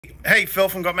Hey, Phil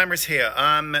from Got Memories here.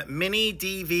 Mini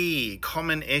DV,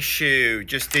 common issue,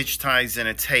 just digitizing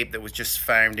a tape that was just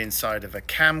found inside of a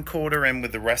camcorder and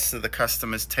with the rest of the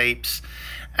customer's tapes.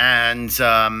 And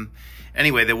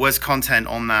anyway, there was content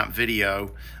on that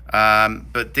video,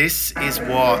 but this is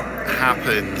what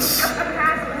happens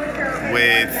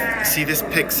with, see this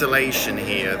pixelation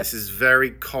here? This is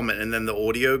very common, and then the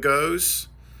audio goes.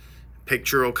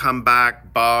 Picture will come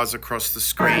back, bars across the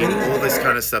screen, all this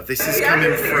kind of stuff. This is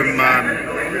coming from,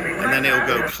 and then it'll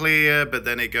go clear, but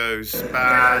then it goes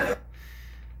bad.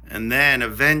 And then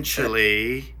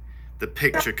eventually the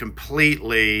picture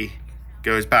completely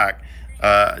goes back,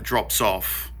 drops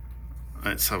off.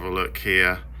 Let's have a look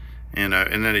here, you know,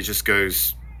 and then it just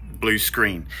goes blue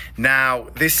screen. Now,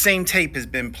 this same tape has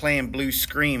been playing blue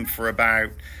screen for about,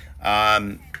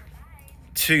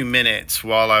 2 minutes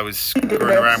while I was screwing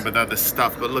around with other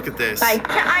stuff, but look at this. I only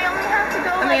have to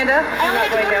go, Amanda.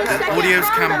 The audio's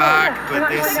come back, but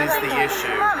this is the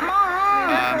issue.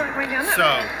 So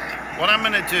what I'm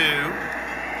gonna do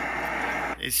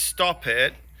is stop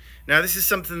it. Now this is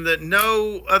something that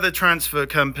no other transfer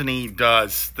company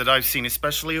does that I've seen,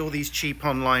 especially all these cheap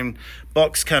online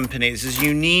box companies, is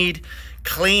you need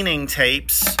cleaning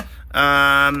tapes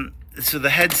so the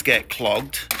heads get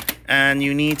clogged, and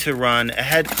you need to run a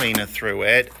head cleaner through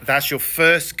it. That's your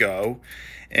first go.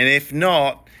 And if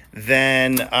not,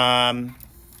 then I'm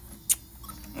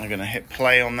gonna hit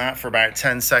play on that for about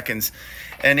 10 seconds.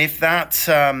 And if that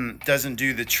doesn't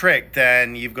do the trick,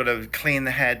 then you've got to clean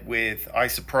the head with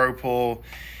isopropyl,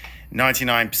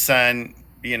 99%,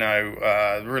 you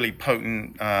know, really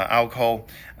potent alcohol.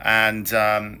 And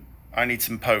I need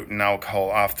some potent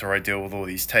alcohol after I deal with all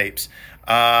these tapes.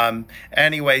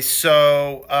 Anyway,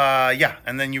 so yeah,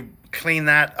 and then you clean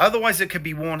that. Otherwise it could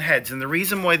be worn heads, and the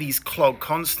reason why these clog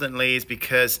constantly is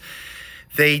because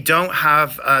they don't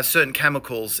have certain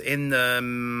chemicals in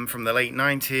them from the late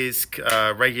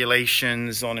 90s,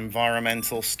 regulations on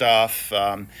environmental stuff,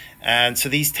 and so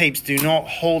these tapes do not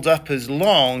hold up as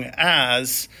long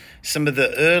as some of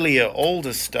the earlier,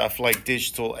 older stuff like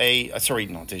Digital 8, sorry,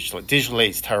 not Digital, Digital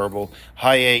 8's terrible,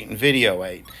 High 8 and Video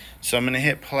 8. So I'm going to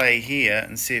hit play here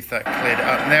and see if that cleared it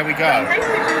up. And there we go.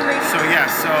 So yeah,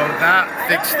 so that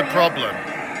fixed the problem.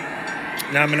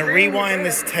 Now I'm going to rewind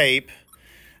this tape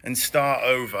and start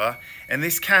over. And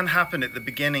this can happen at the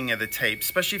beginning of the tape,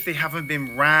 especially if they haven't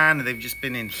been ran, they've just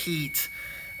been in heat.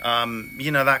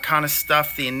 You know, that kind of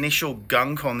stuff. The initial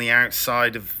gunk on the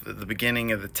outside of the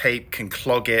beginning of the tape can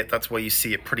clog it. That's why you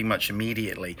see it pretty much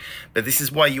immediately. But this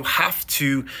is why you have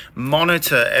to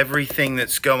monitor everything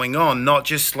that's going on, not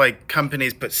just like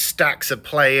companies put stacks of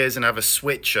players and have a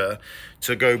switcher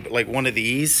to go like one of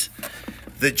these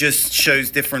that just shows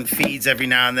different feeds every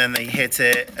now and then. They hit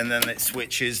it and then it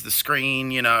switches the screen,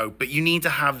 you know. But you need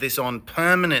to have this on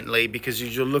permanently, because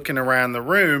as you're looking around the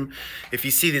room, if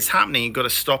you see this happening, you've got to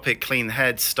stop it, clean the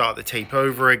head, start the tape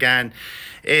over again.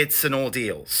 It's an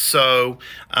ordeal. So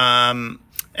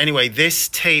anyway, this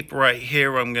tape right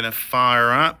here I'm gonna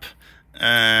fire up,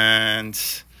 and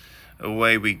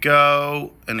away we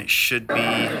go, and it should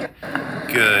be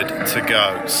good to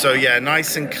go. So yeah,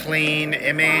 nice and clean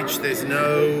image. There's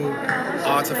no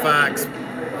artifacts,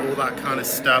 all that kind of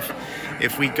stuff.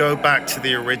 If we go back to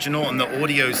the original, and the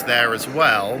audio's there as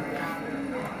well,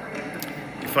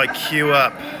 if I queue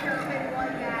up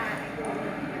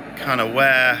kind of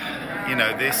where, you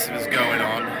know, this was going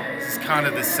on, it's kind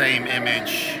of the same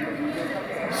image,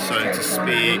 so to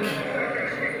speak.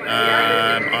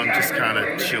 I'm just kind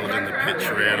of chilled in the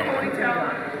picture here.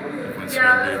 Everyone's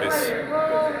trying to do this,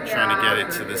 trying to get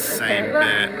it to the same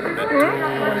bit.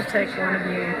 I want to take one of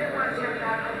you.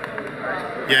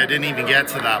 Yeah, I didn't even get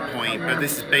to that point, but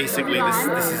this is basically,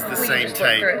 this is the same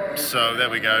tape. So there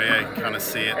we go, yeah, you can kind of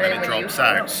see it, then it drops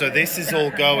out. So this is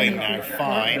all going now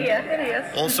fine. Yeah,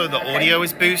 it is. Also, the audio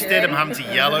is boosted. I'm having to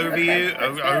yell over you,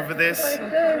 over this.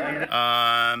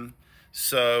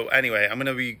 So anyway, I'm going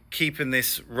to be keeping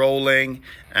this rolling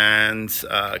and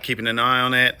keeping an eye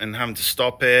on it and having to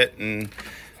stop it and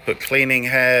put cleaning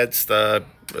heads. Yeah,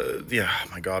 oh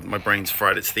my God, my brain's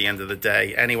fried. It's the end of the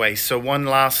day. Anyway, so one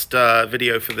last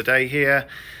video for the day here.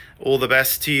 All the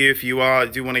best to you. If you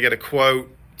do want to get a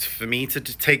quote for me to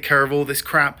take care of all this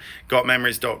crap,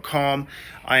 gotmemories.com.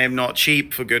 I am not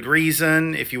cheap for good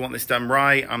reason. If you want this done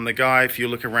right, I'm the guy. If you're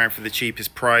looking around for the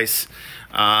cheapest price,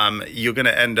 you're going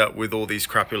to end up with all these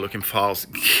crappy looking files,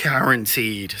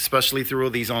 guaranteed, especially through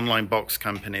all these online box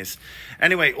companies.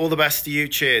 Anyway, all the best to you.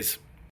 Cheers.